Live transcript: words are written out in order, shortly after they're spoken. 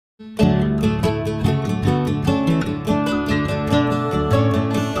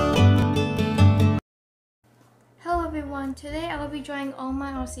today I will be drawing all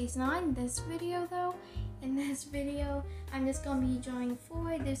my OCs. Not in this video though. In this video, I'm just gonna be drawing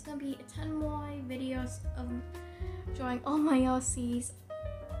 4. There's gonna be 10 more videos of drawing all my OCs.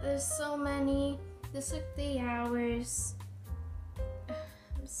 There's so many. This took 3 hours.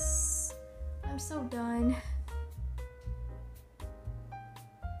 I'm so done.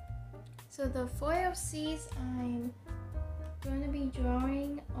 So the 4 OCs I'm going to be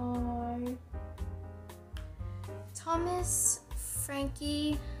drawing are Thomas,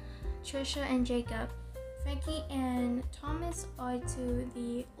 Frankie, Trisha, and Jacob. Frankie and Thomas are to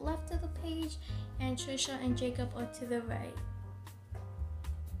the left of the page, and Trisha and Jacob are to the right.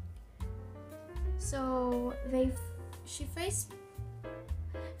 So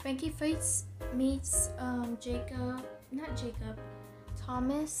Frankie first meets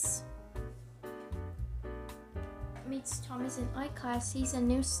Thomas meets Thomas in art class. He's a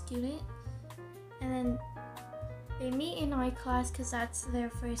new student, and then they meet in art class because that's their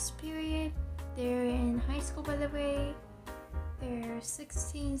first period. They're in high school, by the way. They're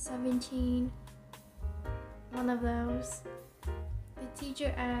 16, 17, one of those. The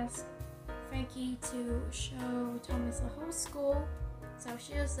teacher asked Frankie to show Thomas the whole school, so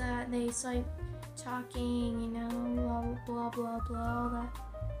she does that. They start talking, you know, blah blah blah blah, all that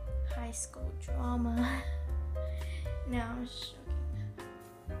high school drama. No, I'm just joking.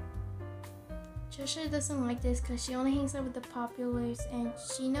 Trisha doesn't like this because she only hangs out with the populars, and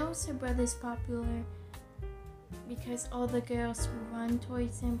she knows her brother's popular because all the girls run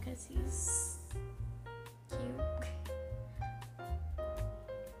towards him because he's cute.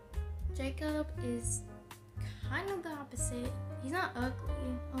 Jacob is kind of the opposite. He's not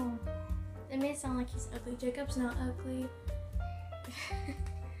ugly. Oh, it may sound like he's ugly. Jacob's not ugly.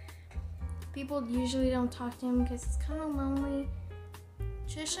 People usually don't talk to him because it's kind of lonely.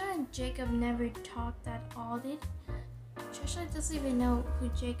 Trisha and Jacob never talked at all. Trisha doesn't even know who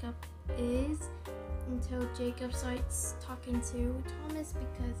Jacob is until Jacob starts talking to Thomas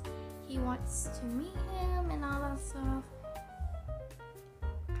because he wants to meet him and all that stuff.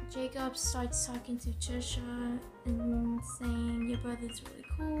 Jacob starts talking to Trisha and saying your brother's really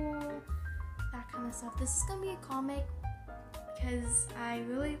cool, that kind of stuff. This is gonna be a comic because I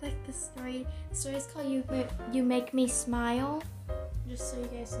really like this story. The story is called You Make Me Smile. Just so you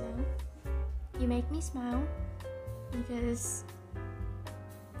guys know, you make me smile because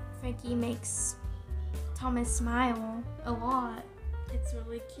Frankie makes Thomas smile a lot. It's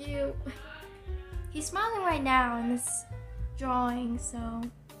really cute. He's smiling right now in this drawing, so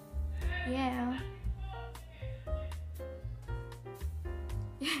yeah.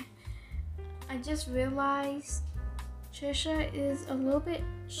 I just realized Trisha is a little bit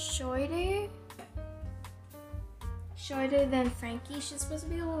shorter than Frankie. She's supposed to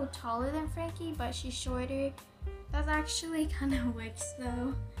be a little taller than Frankie, but she's shorter. That actually kind of works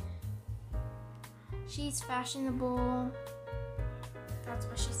though. She's fashionable. That's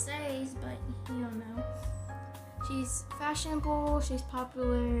what she says, but you don't know. She's fashionable, she's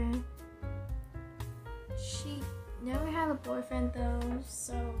popular. She never had a boyfriend though,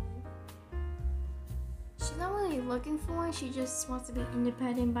 so she's not really looking for one. She just wants to be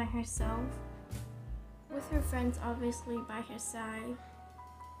independent by herself, with her friends obviously by her side.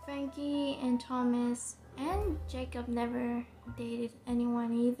 Frankie and Thomas and Jacob never dated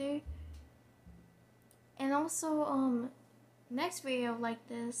anyone either. And also, next video like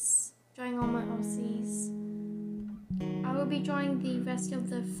this, drawing all my OCs, I will be drawing the rest of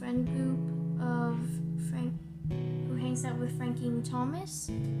the friend group of Frank who hangs out with Frankie and Thomas,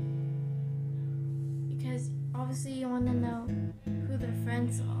 because obviously you want to know who their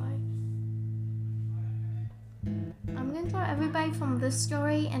friends are. I'm gonna draw everybody from this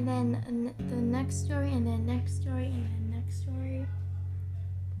story, and then the next story, and then next story, and then next story,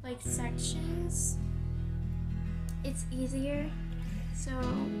 like sections. It's easier. So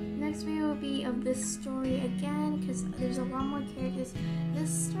next video will be of this story again because there's a lot more characters. This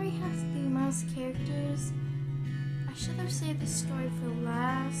story has the most characters. I should have saved this story for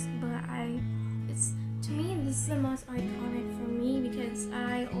last, but to me this is the most iconic for me because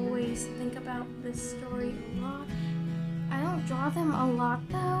I always think about this story a lot. I don't draw them a lot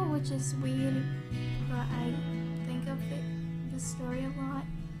though, which is weird, but I think of the story a lot.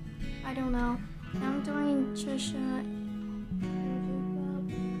 I don't know. Now I'm doing Trisha.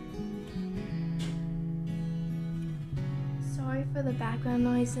 Sorry for the background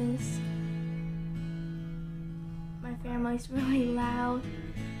noises. My family's really loud.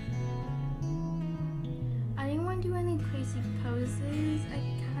 I didn't want to do any crazy poses. I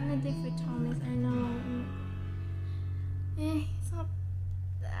kind of did for Thomas, I know. It's not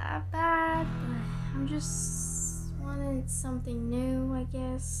that bad, but I'm just wanted something new, I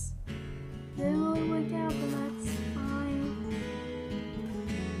guess. Didn't really work out, but that's fine.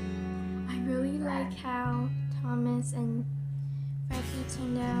 I really like how Thomas and Frankie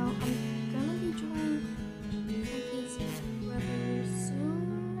turned out. I'm gonna be joining Frankie's brother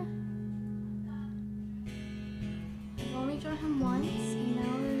soon. I've only joined him once, and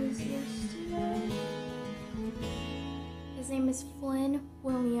that was yesterday. His name is Frankie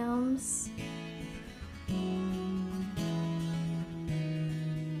Williams.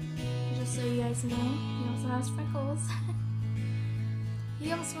 Just so you guys know, he also has freckles.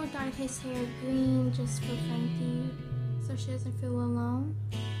 He also dyed his hair green just for Frankie, so she doesn't feel alone.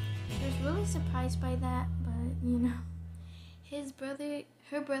 She was really surprised by that, but you know,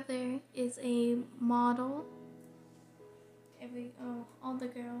 her brother is a model. All the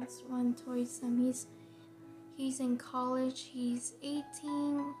girls run towards him. He's in college. He's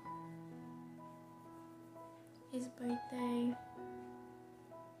 18. His birthday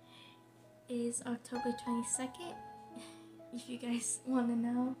is October 22nd, if you guys want to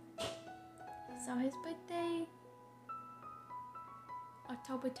know. So his birthday,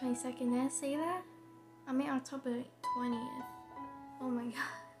 October 22nd. Did I say that? I mean October 20th. Oh my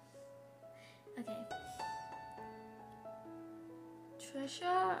god. Okay.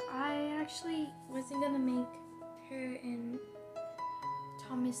 Trisha, I actually wasn't gonna make her and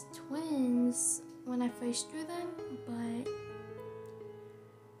Thomas twins when I first drew them, but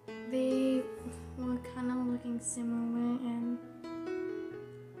they were kind of looking similar, and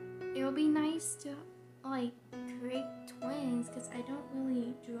it'll be nice to like create twins because I don't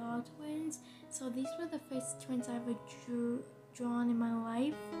really draw twins. So these were the first twins I ever drawn in my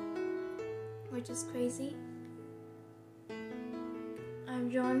life, which is crazy. I've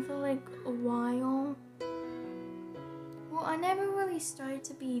drawn for like a while. Well, I never really started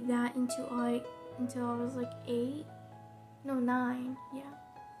to be that into art until I was like 9, yeah.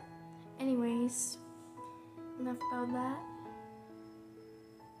 Anyways, enough about that.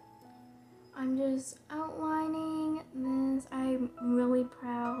 I'm just outlining this. I'm really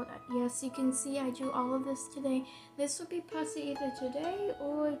proud. Yes, you can see I drew all of this today. This will be posted either today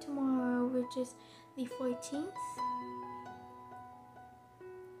or tomorrow, which is the 14th.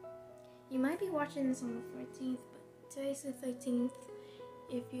 You might be watching this on the 14th, but today's the 13th,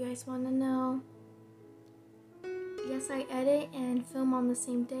 if you guys want to know. Yes, I edit and film on the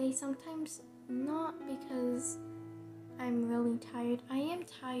same day. Sometimes not, because I'm really tired. I am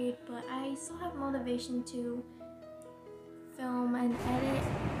tired, but I still have motivation to film and edit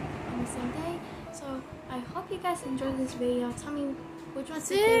on the same day. So I hope you guys enjoyed this video. Tell me which one's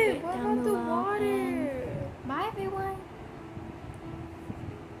your favorite down below. Bye everyone.